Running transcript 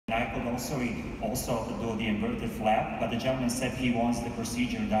also do the inverted flap, but the gentleman said he wants the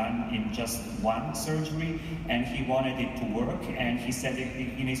procedure done in just one surgery, and he wanted it to work, and he said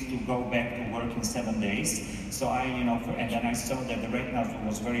he needs to go back to work in 7 days. So and then I saw that the retina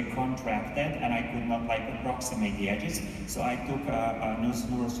was very contracted, and I could not approximate the edges. So I took a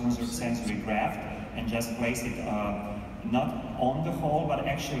sensory graft and just placed it not on the hole, but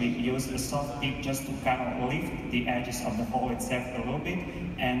actually used a soft tip just to kind of lift the edges of the hole itself a little bit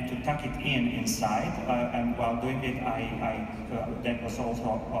and to tuck it inside. And while doing it, that was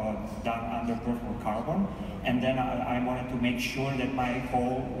also done under peripheral carbon. And then I wanted to make sure that my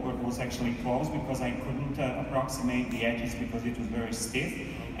hole was actually closed because I couldn't approximate the edges because it was very stiff.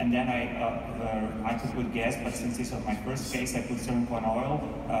 And then I could put gas, but since this was my first case, I put silicone oil,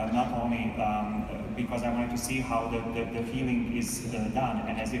 not only because I wanted to see how the healing is done.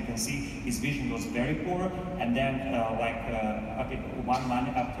 And as you can see, his vision was very poor. And then 1 month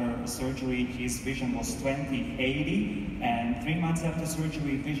after surgery, his vision was 20/80. And 3 months after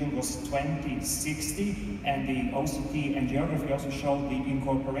surgery, vision was 20/60. And the OCT angiography also showed the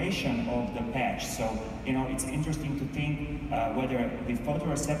incorporation of the patch. So, it's interesting to think whether the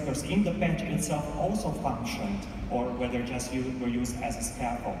photoreceptors in the patch itself also functioned, or whether just were used as a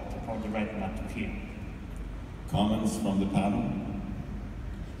scaffold for the retina to heal. Comments from the panel?